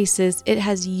many cases, it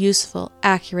has useful,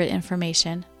 accurate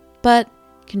information, but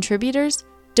contributors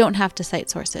don't have to cite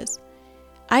sources.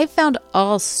 I've found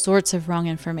all sorts of wrong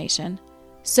information.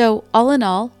 So, all in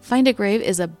all, Find a Grave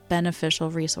is a beneficial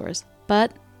resource,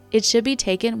 but it should be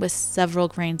taken with several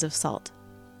grains of salt.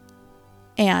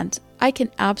 And I can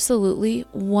absolutely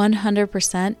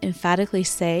 100% emphatically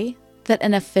say that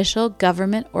an official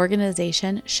government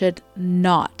organization should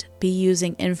not be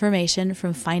using information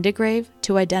from Find a Grave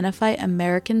to identify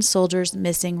American soldiers'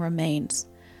 missing remains.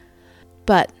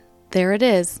 But there it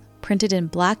is, printed in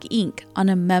black ink on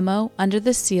a memo under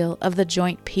the seal of the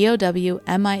Joint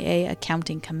POW-MIA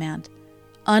Accounting Command.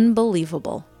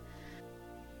 Unbelievable.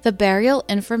 The burial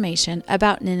information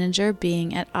about Nininger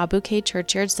being at Abu Qay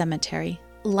Churchyard Cemetery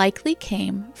likely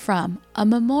came from a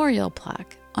memorial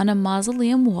plaque on a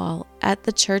mausoleum wall at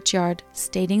the churchyard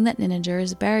stating that Nininger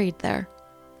is buried there.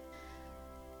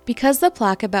 Because the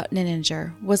plaque about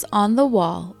Nininger was on the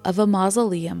wall of a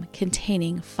mausoleum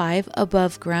containing 5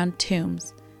 above-ground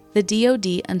tombs, the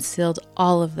DoD unsealed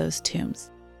all of those tombs.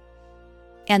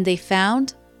 And they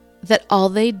found that all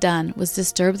they'd done was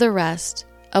disturb the rest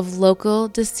of local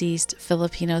deceased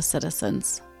Filipino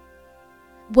citizens.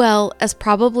 Well, as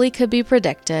probably could be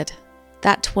predicted,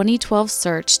 that 2012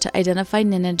 search to identify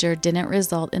Nininger didn't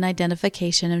result in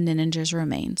identification of Nininger's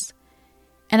remains.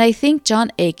 And I think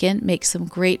John Aiken makes some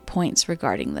great points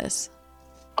regarding this.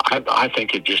 I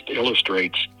think it just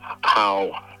illustrates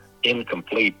how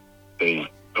incomplete the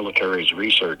military's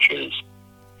research is.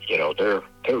 You know, their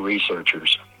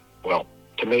researchers, well,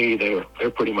 to me,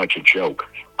 they're pretty much a joke.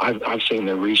 I've seen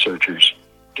their researchers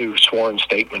do sworn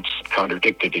statements that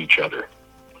contradicted each other,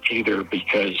 either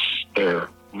because they're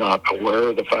not aware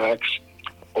of the facts,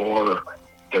 or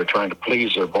they're trying to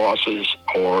please their bosses,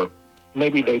 or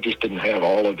maybe they just didn't have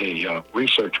all of the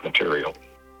research material.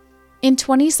 In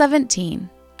 2017,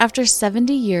 after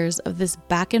 70 years of this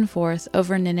back and forth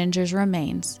over Nininger's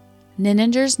remains,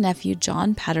 Nininger's nephew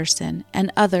John Patterson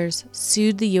and others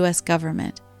sued the U.S.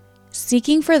 government,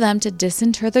 seeking for them to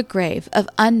disinter the grave of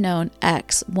unknown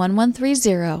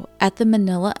X1130 at the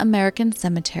Manila American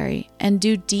Cemetery and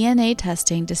do DNA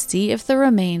testing to see if the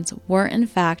remains were in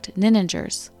fact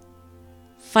Nininger's.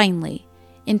 Finally,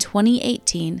 in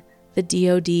 2018, the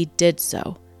DoD did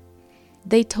so.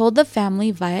 They told the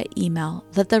family via email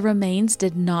that the remains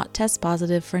did not test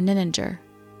positive for Nininger.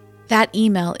 That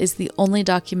email is the only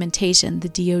documentation the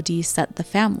DoD sent the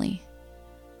family.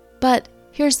 But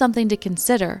here's something to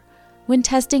consider. When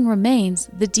testing remains,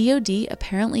 the DoD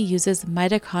apparently uses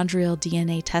mitochondrial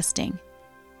DNA testing.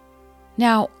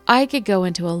 Now, I could go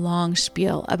into a long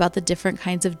spiel about the different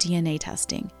kinds of DNA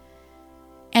testing.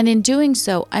 And in doing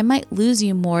so, I might lose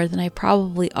you more than I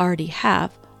probably already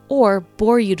have, or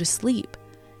bore you to sleep.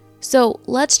 So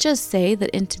let's just say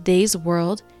that in today's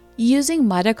world, using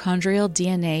mitochondrial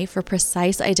DNA for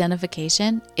precise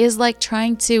identification is like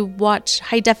trying to watch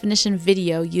high-definition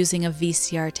video using a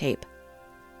VCR tape.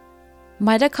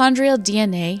 Mitochondrial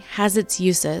DNA has its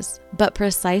uses, but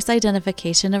precise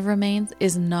identification of remains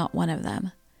is not one of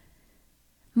them.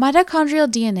 Mitochondrial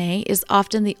DNA is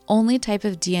often the only type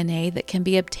of DNA that can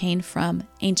be obtained from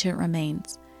ancient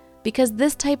remains, because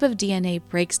this type of DNA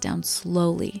breaks down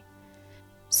slowly.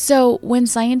 So when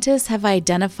scientists have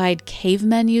identified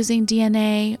cavemen using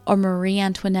DNA or Marie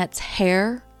Antoinette's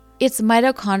hair, it's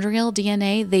mitochondrial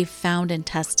DNA they've found and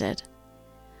tested.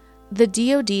 The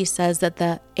DoD says that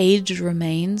the aged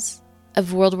remains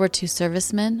of World War II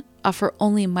servicemen offer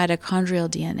only mitochondrial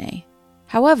DNA.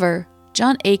 However,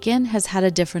 John Aiken has had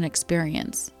a different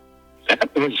experience.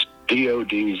 That was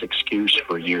DoD's excuse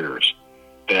for years,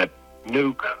 that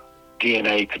nuke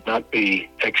DNA could not be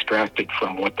extracted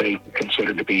from what they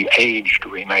considered to be aged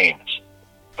remains.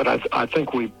 But I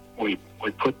think we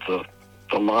put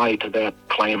the lie to that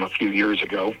claim a few years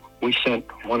ago. We sent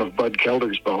one of Bud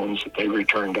Kelder's bones that they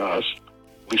returned to us.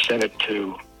 We sent it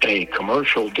to a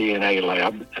commercial DNA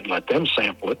lab and let them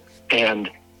sample it, and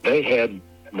they had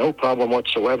no problem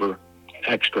whatsoever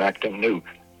extracting nuke.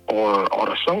 Or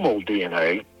autosomal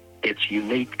DNA, it's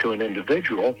unique to an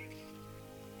individual,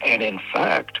 and in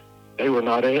fact, they were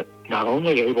not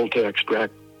only able to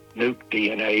extract nuke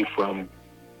DNA from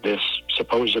this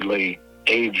supposedly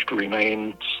aged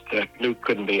remains that nuke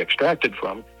couldn't be extracted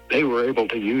from, they were able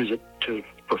to use it to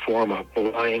perform a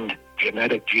blind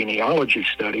genetic genealogy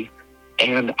study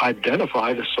and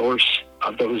identify the source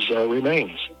of those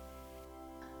remains.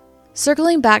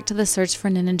 Circling back to the search for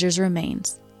Nininger's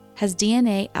remains, has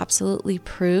DNA absolutely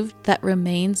proved that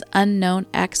remains unknown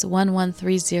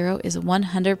X1130 is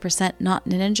 100% not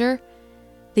Nininger?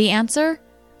 The answer?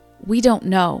 We don't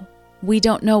know. We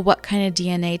don't know what kind of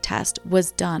DNA test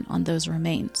was done on those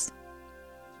remains.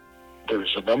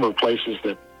 There's a number of places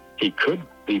that he could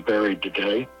be buried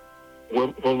today.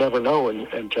 We'll never know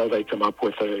until they come up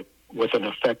with an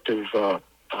effective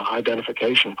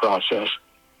identification process,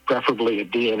 preferably a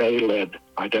DNA-led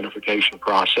identification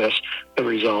process that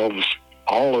resolves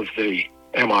all of the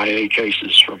MIA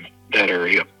cases from that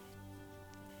area.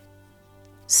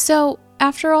 So,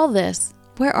 after all this,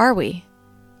 where are we?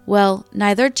 Well,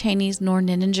 neither Cheney's nor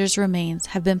Nininger's remains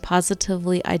have been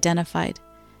positively identified.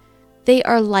 They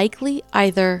are likely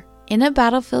either in a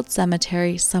battlefield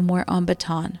cemetery somewhere on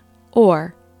Bataan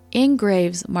or in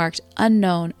graves marked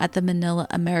unknown at the Manila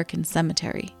American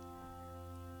Cemetery.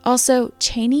 Also,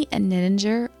 Cheney and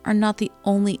Nininger are not the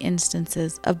only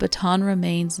instances of Bataan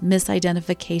remains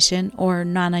misidentification or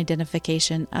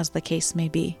non-identification, as the case may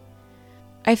be.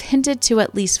 I've hinted to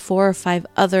at least 4 or 5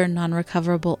 other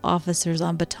non-recoverable officers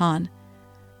on Bataan,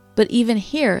 but even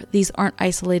here, these aren't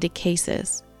isolated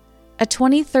cases. A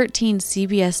 2013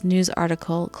 CBS News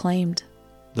article claimed,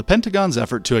 "The Pentagon's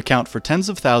effort to account for tens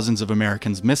of thousands of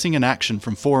Americans missing in action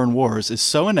from foreign wars is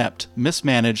so inept,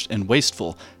 mismanaged, and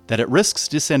wasteful that it risks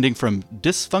descending from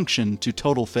dysfunction to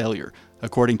total failure,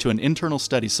 according to an internal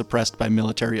study suppressed by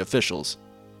military officials."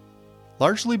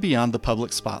 Largely beyond the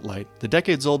public spotlight, the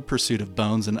decades-old pursuit of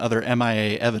bones and other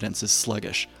MIA evidence is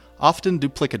sluggish, often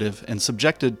duplicative and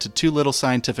subjected to too little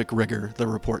scientific rigor, the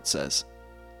report says.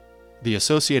 The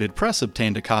Associated Press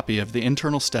obtained a copy of the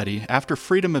internal study after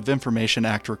Freedom of Information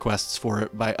Act requests for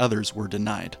it by others were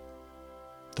denied.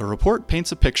 The report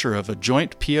paints a picture of a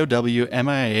joint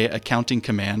POW-MIA accounting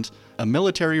command, a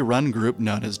military-run group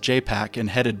known as JPAC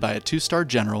and headed by a 2-star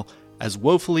general, as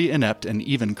woefully inept and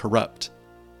even corrupt.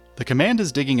 The command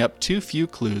is digging up too few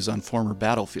clues on former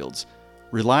battlefields,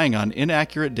 relying on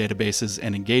inaccurate databases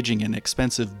and engaging in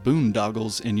expensive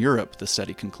boondoggles in Europe, the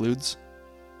study concludes.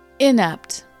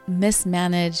 Inept,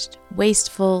 mismanaged,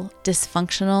 wasteful,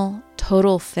 dysfunctional,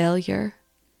 total failure.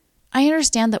 I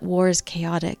understand that war is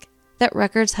chaotic, that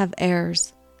records have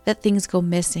errors, that things go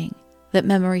missing, that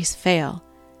memories fail,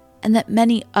 and that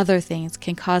many other things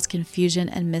can cause confusion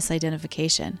and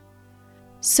misidentification.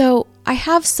 So, I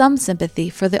have some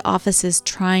sympathy for the offices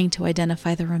trying to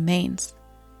identify the remains.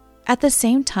 At the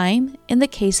same time, in the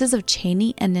cases of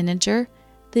Cheney and Nininger,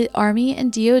 the Army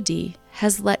and DoD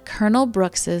has let Colonel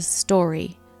Brooks's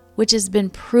story, which has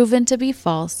been proven to be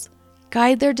false,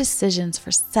 guide their decisions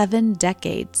for 7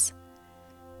 decades.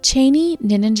 Cheney,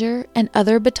 Nininger, and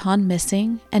other Bataan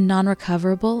missing and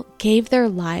non-recoverable gave their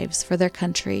lives for their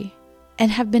country and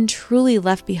have been truly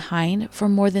left behind for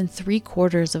more than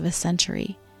 3/4 of a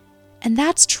century. And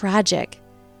that's tragic.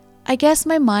 I guess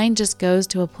my mind just goes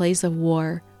to a place of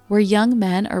war where young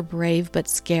men are brave but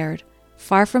scared,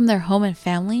 far from their home and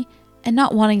family, and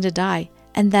not wanting to die.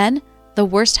 And then the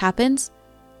worst happens,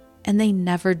 and they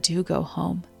never do go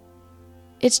home.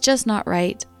 It's just not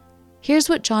right. Here's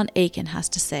what John Aiken has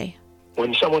to say.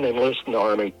 When someone enlists in the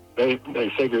Army, they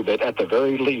figure that at the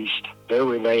very least, their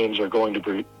remains are going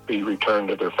to be returned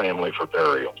to their family for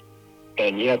burial.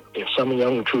 And yet, if some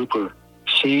young trooper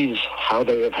sees how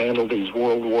they have handled these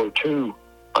World War II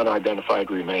unidentified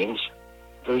remains,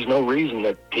 there's no reason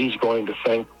that he's going to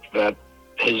think that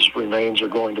his remains are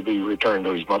going to be returned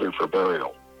to his mother for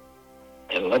burial.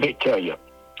 And let me tell you,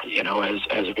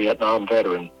 as a Vietnam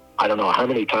veteran, I don't know how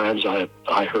many times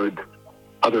I heard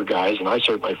other guys, and I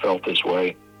certainly felt this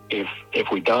way,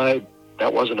 if we died,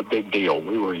 that wasn't a big deal.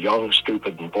 We were young,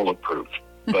 stupid, and bulletproof.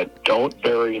 But don't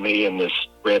bury me in this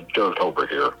red dirt over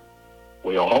here.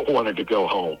 We all wanted to go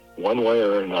home, one way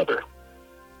or another.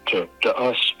 To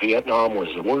us, Vietnam was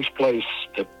the worst place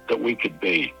that we could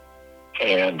be,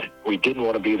 and we didn't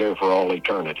want to be there for all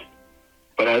eternity.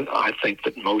 But I think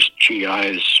that most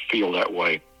GIs feel that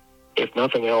way. If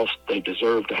nothing else, they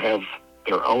deserve to have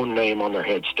their own name on their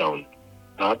headstone,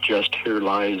 not just "Here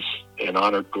lies in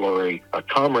honored glory a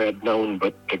comrade known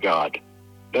but to God."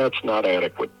 That's not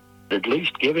adequate. At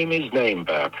least give him his name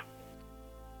back.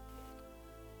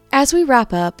 As we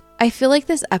wrap up, I feel like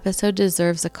this episode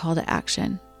deserves a call to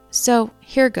action. So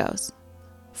here goes.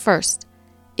 First,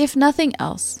 if nothing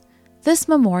else, this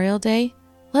Memorial Day,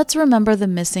 let's remember the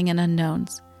missing and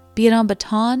unknowns, be it on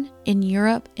Bataan, in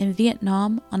Europe, in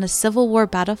Vietnam, on a Civil War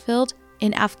battlefield,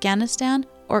 in Afghanistan,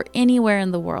 or anywhere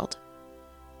in the world.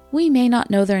 We may not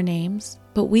know their names,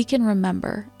 but we can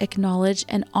remember, acknowledge,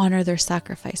 and honor their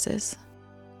sacrifices.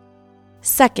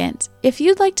 Second, if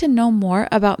you'd like to know more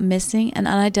about missing and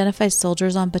unidentified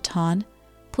soldiers on Bataan,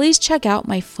 please check out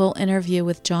my full interview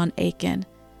with John Aiken.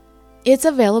 It's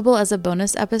available as a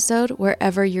bonus episode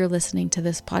wherever you're listening to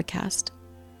this podcast.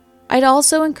 I'd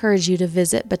also encourage you to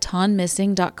visit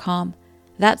BataanMissing.com.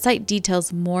 That site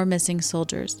details more missing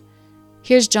soldiers.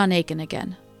 Here's John Aiken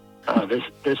again.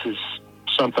 This is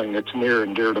something that's near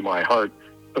and dear to my heart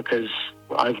because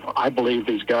I believe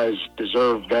these guys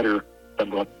deserve better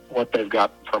than what they've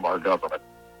gotten from our government.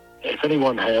 If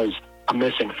anyone has a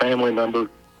missing family member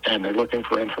and they're looking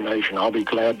for information, I'll be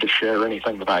glad to share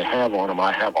anything that I have on them.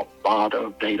 I have a lot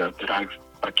of data that I've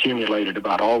accumulated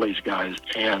about all these guys,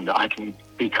 and I can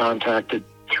be contacted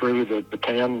through the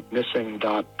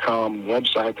BataanMissing.com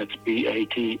website. That's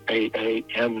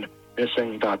BATAAN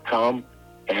missing.com,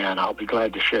 and I'll be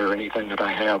glad to share anything that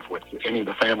I have with any of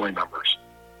the family members.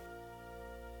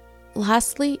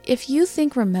 Lastly, if you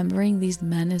think remembering these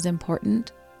men is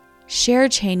important, share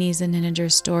Cheneys and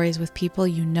Ninninger's stories with people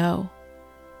you know.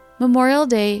 Memorial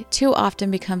Day too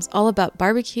often becomes all about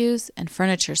barbecues and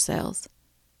furniture sales.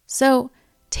 So,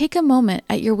 take a moment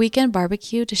at your weekend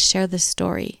barbecue to share this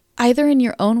story, either in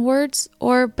your own words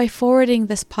or by forwarding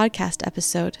this podcast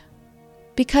episode.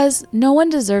 Because no one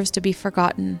deserves to be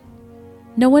forgotten.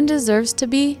 No one deserves to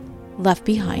be left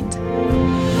behind.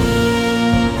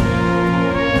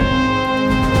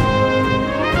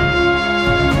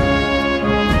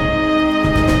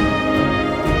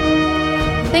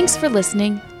 Thanks for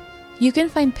listening. You can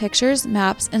find pictures,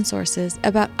 maps, and sources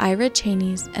about Ira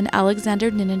Cheney's and Alexander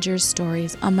Ninninger's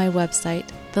stories on my website.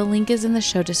 The link is in the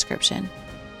show description.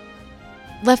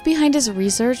 Left Behind is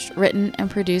researched, written, and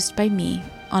produced by me,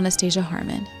 Anastasia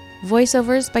Harmon.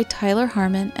 Voiceovers by Tyler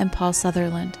Harmon and Paul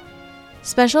Sutherland.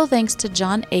 Special thanks to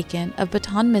John Aiken of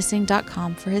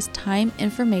BatanMissing.com for his time,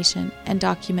 information, and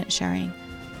document sharing,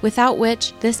 without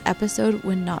which this episode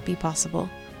would not be possible.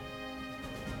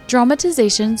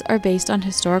 Dramatizations are based on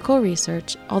historical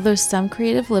research, although some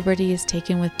creative liberty is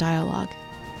taken with dialogue.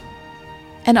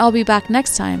 And I'll be back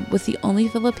next time with the only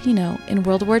Filipino in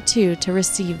World War II to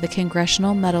receive the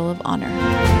Congressional Medal of Honor.